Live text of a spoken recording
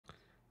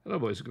Hello,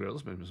 boys and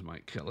girls. My name is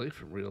Mike Kelly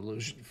from Real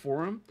Illusion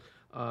Forum.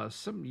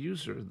 Some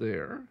user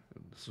there,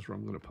 and this is where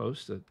I'm going to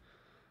post it,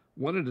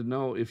 wanted to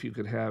know if you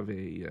could have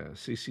a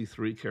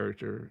CC3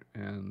 character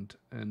and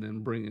then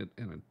bring it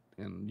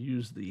and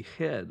use the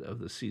head of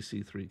the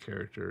CC3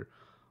 character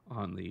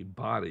on the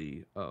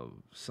body of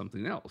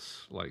something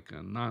else, like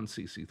a non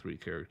CC3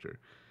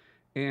 character.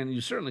 And you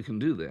certainly can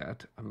do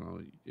that.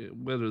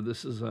 Whether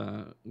this is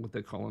what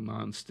they call a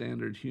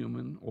non-standard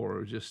human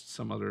or just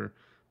some other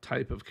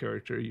type of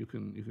character, you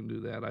can do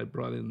that. I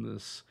brought in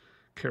this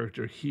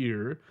character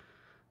here.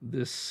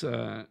 This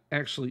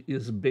actually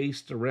is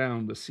based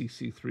around a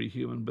CC3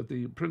 human, but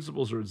the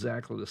principles are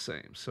exactly the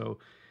same. So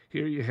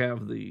here you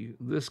have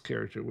this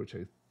character, which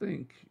I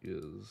think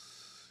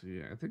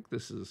I think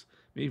this is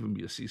may even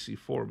be a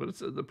CC4, but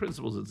the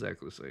principles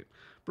exactly the same.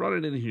 Brought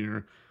it in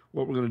here.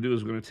 What we're going to do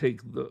is we're going to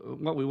take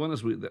what we want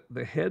is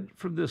the head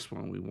from this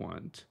one we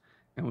want,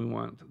 and we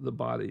want the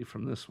body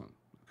from this one.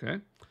 Okay,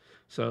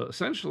 so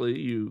essentially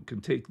you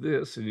can take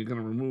this and you're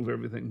going to remove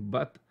everything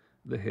but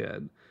the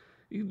head.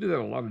 You can do that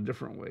a lot of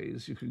different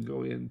ways. You can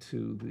go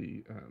into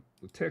the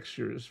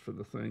textures for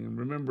the thing, and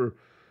remember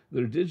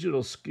they're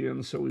digital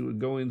skin, so we would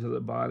go into the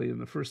body,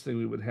 and the first thing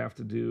we would have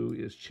to do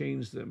is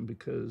change them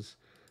because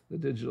the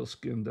digital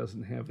skin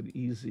doesn't have an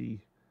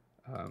easy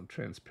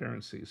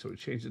transparency. So we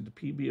change it to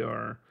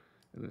PBR,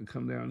 and then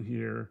come down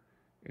here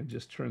and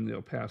just turn the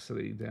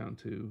opacity down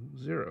to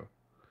 0.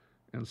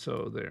 And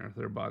so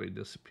their body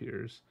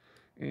disappears.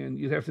 And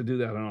you'd have to do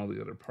that on all the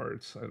other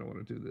parts. I don't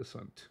want to do this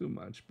on too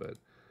much, but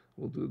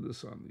we'll do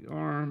this on the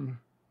arm.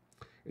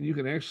 And you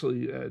can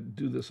actually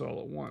do this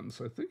all at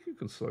once. I think you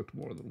can select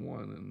more than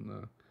one,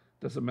 and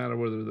doesn't matter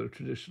whether they're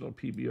traditional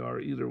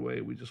PBR. Either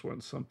way, we just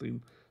want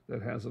something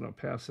that has an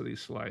opacity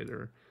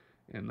slider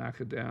and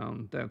knock it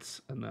down.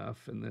 That's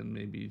enough. And then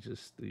maybe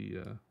just the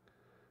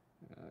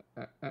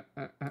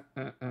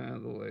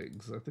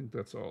legs. I think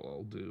that's all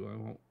I'll do. I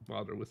won't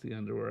bother with the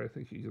underwear. I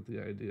think you get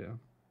the idea.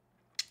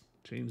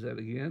 Change that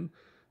again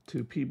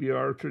to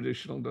PBR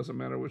traditional, doesn't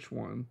matter which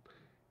one,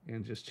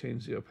 and just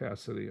change the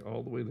opacity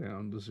all the way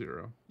down to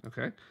 0.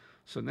 Okay,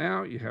 so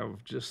now you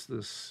have just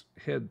this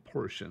head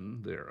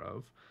portion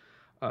thereof.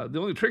 The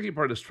only tricky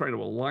part is trying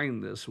to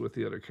align this with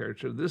the other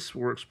character. This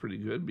works pretty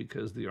good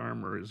because the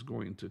armor is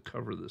going to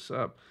cover this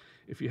up.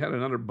 If you had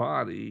another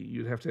body,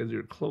 you'd have to have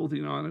your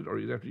clothing on it, or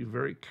you'd have to be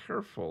very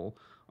careful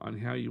on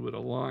how you would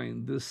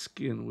align this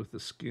skin with the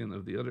skin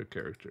of the other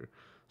character.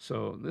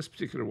 So in this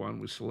particular one,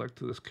 we select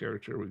this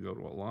character, we go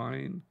to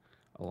Align,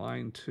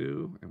 Align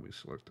to, and we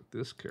select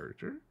this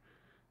character.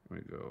 And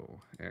we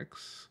go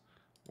X,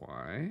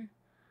 Y,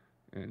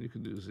 and you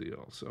can do Z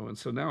also. And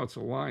so now it's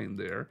aligned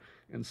there.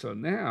 And so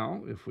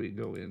now if we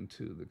go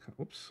into the,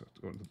 oops,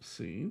 go into the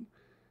scene,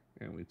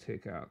 and we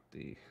take out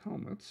the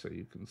helmet so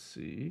you can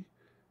see,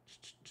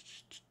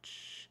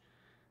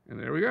 and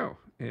there we go.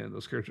 And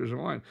those characters are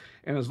aligned.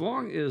 And as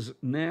long as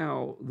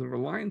now they're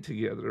aligned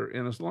together,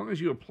 and as long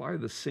as you apply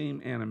the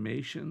same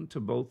animation to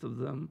both of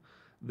them,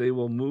 they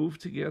will move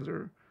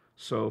together.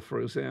 So,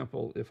 for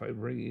example, if I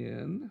bring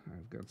in,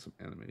 I've got some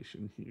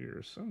animation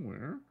here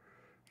somewhere.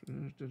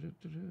 Now,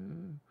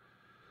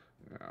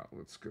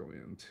 let's go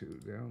into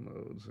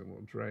downloads, and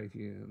we'll drag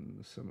in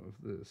some of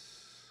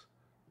this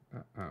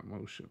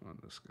motion on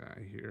this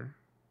guy here.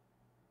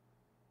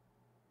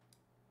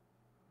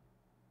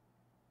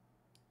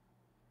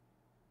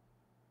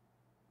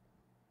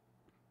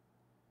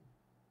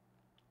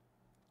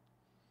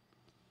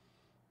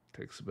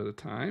 Takes a bit of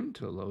time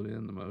to load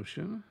in the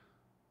motion.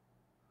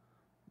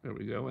 There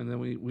we go. And then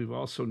we've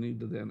also need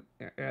to then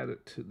add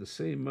it to the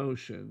same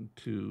motion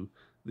to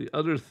the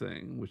other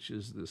thing, which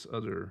is this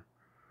other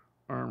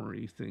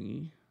armory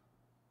thingy.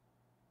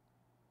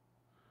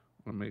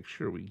 I want to make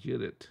sure we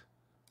get it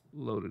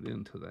loaded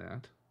into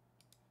that.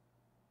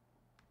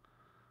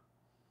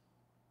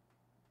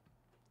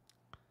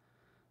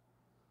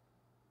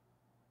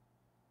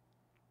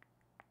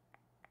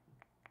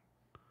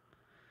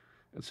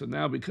 And so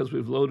now, because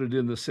we've loaded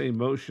in the same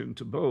motion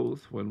to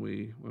both, when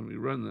we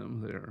run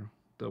them,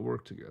 they'll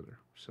work together.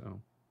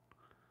 So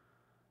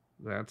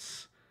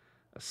that's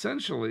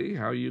essentially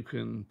how you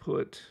can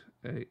put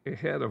a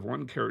head of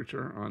one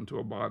character onto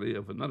a body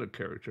of another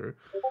character.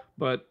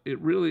 But it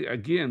really,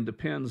 again,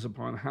 depends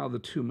upon how the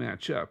two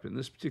match up. In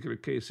this particular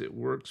case, it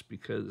works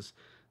because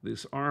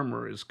this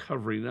armor is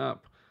covering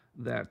up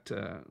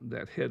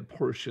that head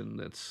portion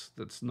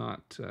that's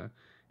not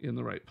in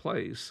the right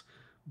place.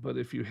 But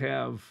if you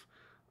have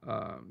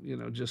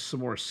just some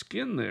more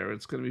skin there,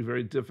 it's going to be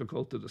very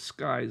difficult to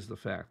disguise the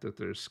fact that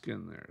there's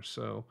skin there.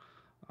 So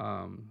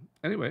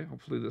anyway,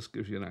 hopefully this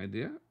gives you an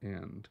idea,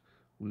 and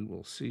we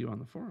will see you on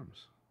the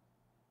forums.